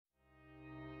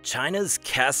China's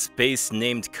Space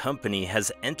named company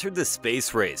has entered the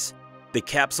space race. The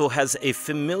capsule has a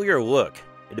familiar look.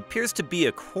 It appears to be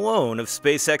a clone of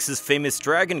SpaceX's famous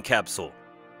Dragon capsule,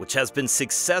 which has been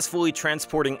successfully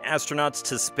transporting astronauts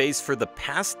to space for the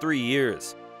past 3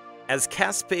 years. As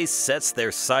Space sets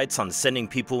their sights on sending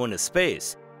people into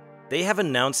space, they have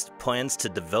announced plans to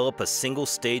develop a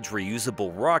single-stage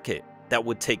reusable rocket that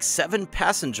would take 7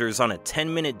 passengers on a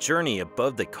 10-minute journey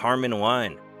above the Kármán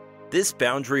line. This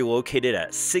boundary, located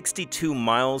at 62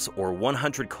 miles or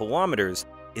 100 kilometers,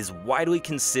 is widely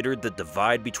considered the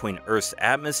divide between Earth's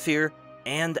atmosphere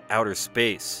and outer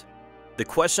space. The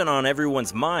question on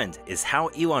everyone's mind is how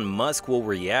Elon Musk will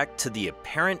react to the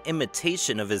apparent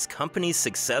imitation of his company's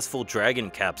successful Dragon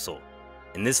capsule.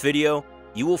 In this video,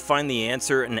 you will find the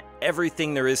answer and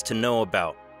everything there is to know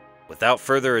about. Without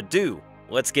further ado,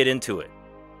 let's get into it.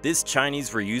 This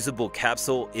Chinese reusable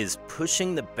capsule is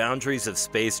pushing the boundaries of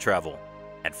space travel.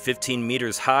 At 15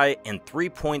 meters high and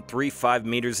 3.35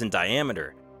 meters in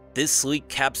diameter, this sleek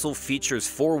capsule features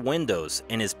 4 windows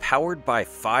and is powered by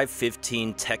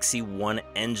 515 Txy One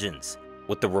engines,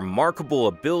 with the remarkable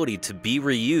ability to be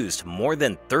reused more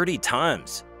than 30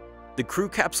 times. The crew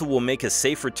capsule will make a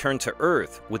safe return to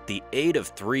Earth with the aid of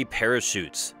 3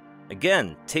 parachutes.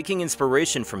 Again, taking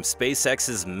inspiration from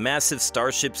SpaceX's massive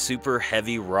Starship Super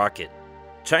Heavy rocket.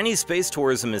 Chinese space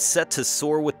tourism is set to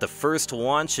soar with the first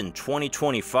launch in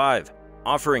 2025,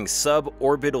 offering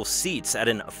suborbital seats at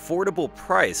an affordable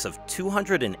price of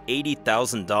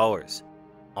 $280,000.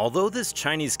 Although this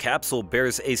Chinese capsule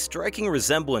bears a striking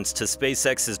resemblance to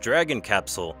SpaceX's Dragon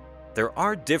capsule, there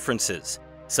are differences,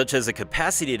 such as a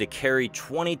capacity to carry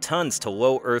 20 tons to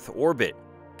low Earth orbit,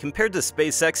 compared to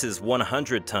SpaceX's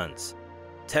 100 tons.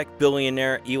 Tech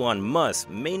billionaire Elon Musk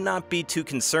may not be too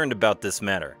concerned about this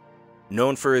matter.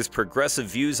 Known for his progressive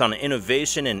views on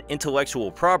innovation and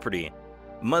intellectual property,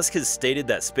 Musk has stated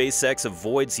that SpaceX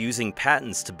avoids using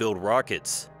patents to build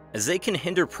rockets, as they can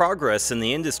hinder progress in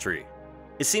the industry.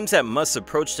 It seems that Musk's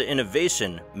approach to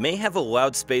innovation may have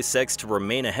allowed SpaceX to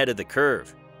remain ahead of the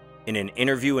curve. In an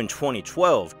interview in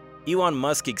 2012, Elon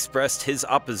Musk expressed his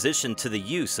opposition to the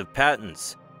use of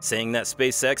patents, saying that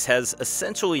SpaceX has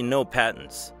essentially no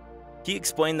patents. He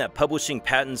explained that publishing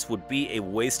patents would be a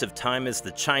waste of time, as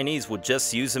the Chinese would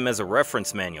just use them as a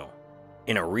reference manual.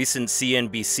 In a recent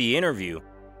CNBC interview,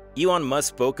 Elon Musk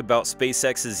spoke about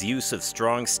SpaceX's use of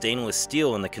strong stainless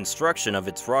steel in the construction of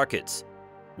its rockets.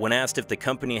 When asked if the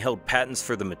company held patents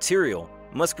for the material,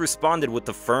 Musk responded with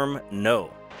a firm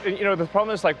no. You know, the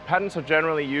problem is, like, patents are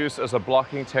generally used as a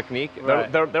blocking technique.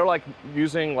 Right. They're like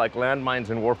using like landmines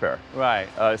in warfare. Right.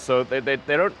 So they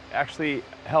don't actually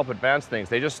help advance things.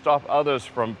 They just stop others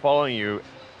from following you.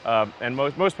 And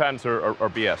most patents are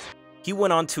BS. He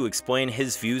went on to explain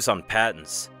his views on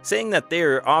patents, saying that they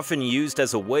are often used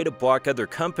as a way to block other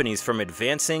companies from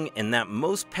advancing and that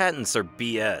most patents are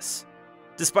BS.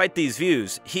 Despite these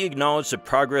views, he acknowledged the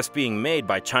progress being made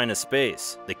by China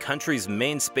Space, the country's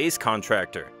main space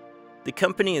contractor. The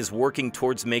company is working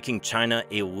towards making China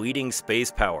a leading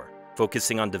space power,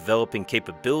 focusing on developing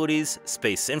capabilities,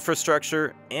 space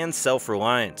infrastructure, and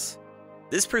self-reliance.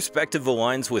 This perspective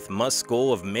aligns with Musk's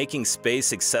goal of making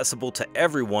space accessible to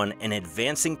everyone and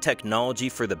advancing technology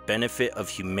for the benefit of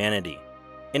humanity.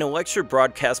 In a lecture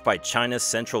broadcast by China's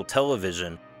Central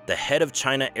Television, the head of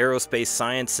China Aerospace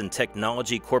Science and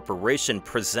Technology Corporation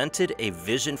presented a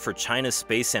vision for China's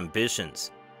space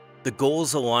ambitions. The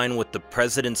goals align with the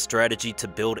president's strategy to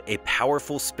build a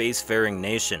powerful spacefaring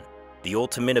nation. The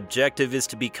ultimate objective is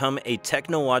to become a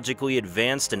technologically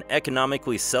advanced and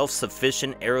economically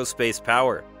self-sufficient aerospace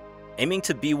power, aiming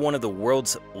to be one of the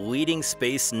world's leading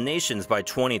space nations by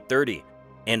 2030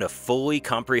 and a fully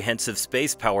comprehensive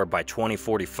space power by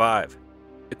 2045.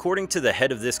 According to the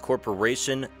head of this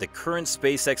corporation, the current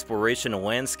space exploration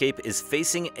landscape is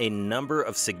facing a number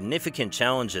of significant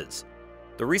challenges.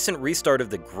 The recent restart of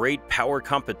the great power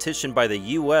competition by the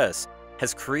US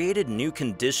has created new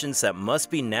conditions that must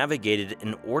be navigated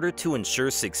in order to ensure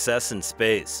success in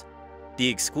space. The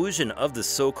exclusion of the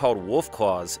so-called Wolf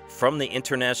Clause from the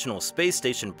International Space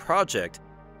Station project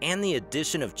and the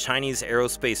addition of Chinese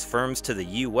aerospace firms to the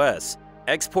US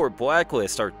export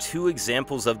blacklist are 2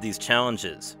 examples of these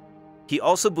challenges. He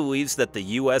also believes that the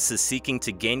US is seeking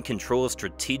to gain control of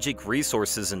strategic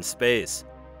resources in space.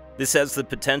 This has the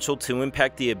potential to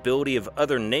impact the ability of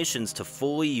other nations to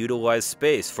fully utilize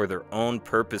space for their own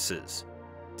purposes.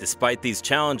 Despite these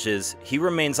challenges, he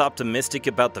remains optimistic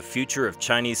about the future of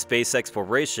Chinese space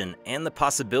exploration and the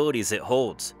possibilities it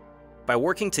holds. By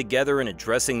working together and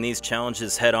addressing these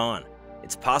challenges head-on,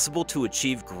 it's possible to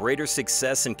achieve greater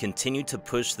success and continue to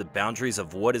push the boundaries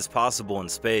of what is possible in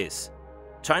space.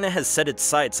 China has set its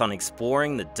sights on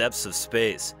exploring the depths of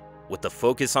space, with a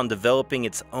focus on developing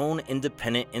its own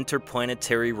independent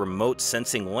interplanetary remote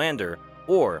sensing lander,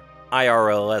 or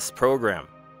IRLS program.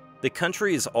 The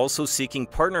country is also seeking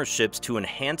partnerships to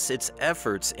enhance its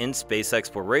efforts in space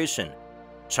exploration.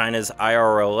 China's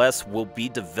IRLS will be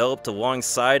developed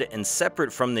alongside and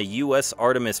separate from the US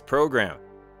Artemis program,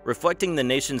 reflecting the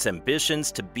nation's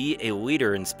ambitions to be a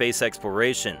leader in space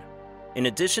exploration. In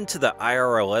addition to the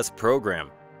IRLS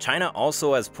program, China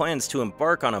also has plans to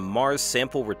embark on a Mars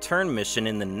sample return mission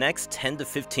in the next 10 to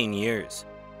 15 years.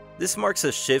 This marks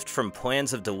a shift from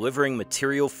plans of delivering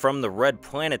material from the red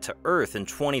planet to Earth in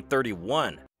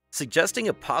 2031, suggesting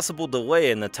a possible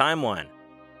delay in the timeline.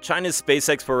 China's space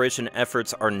exploration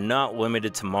efforts are not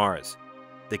limited to Mars.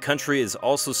 The country has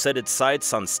also set its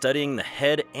sights on studying the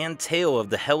head and tail of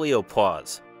the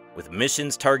heliopause, with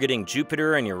missions targeting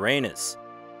Jupiter and Uranus.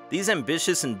 These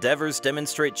ambitious endeavors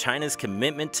demonstrate China's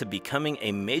commitment to becoming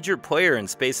a major player in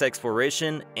space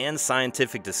exploration and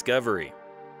scientific discovery.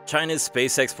 China's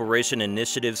space exploration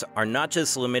initiatives are not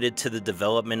just limited to the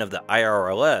development of the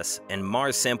IRLS and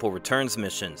Mars sample returns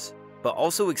missions, but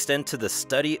also extend to the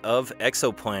study of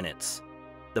exoplanets.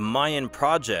 The Mayan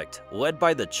project, led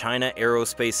by the China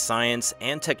Aerospace Science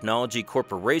and Technology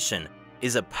Corporation,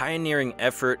 is a pioneering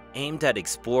effort aimed at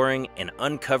exploring and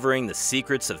uncovering the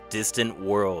secrets of distant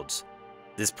worlds.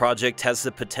 This project has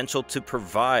the potential to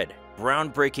provide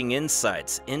groundbreaking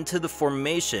insights into the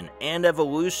formation and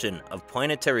evolution of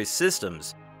planetary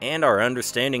systems and our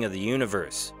understanding of the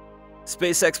universe.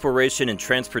 Space exploration and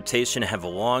transportation have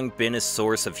long been a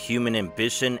source of human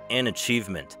ambition and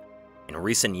achievement. In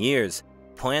recent years,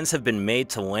 plans have been made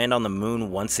to land on the moon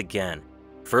once again,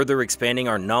 further expanding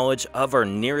our knowledge of our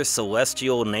nearest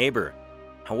celestial neighbor.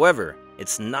 However,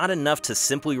 it's not enough to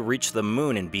simply reach the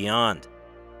moon and beyond.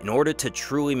 In order to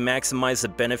truly maximize the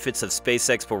benefits of space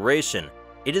exploration,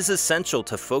 it is essential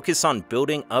to focus on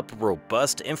building up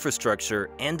robust infrastructure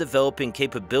and developing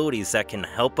capabilities that can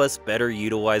help us better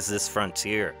utilize this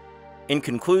frontier. In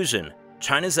conclusion,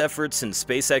 China's efforts in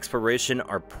space exploration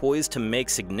are poised to make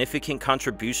significant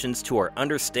contributions to our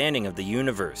understanding of the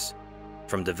universe.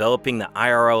 From developing the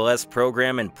IRLS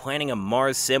program and planning a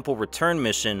Mars sample return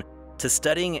mission, to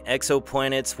studying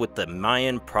exoplanets with the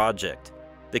Mayan project,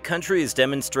 the country is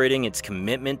demonstrating its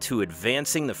commitment to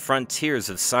advancing the frontiers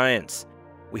of science.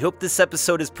 We hope this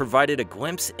episode has provided a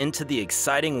glimpse into the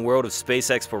exciting world of space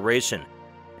exploration,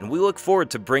 and we look forward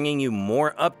to bringing you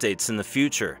more updates in the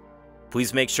future.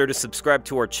 Please make sure to subscribe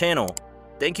to our channel.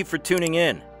 Thank you for tuning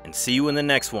in, and see you in the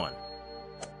next one.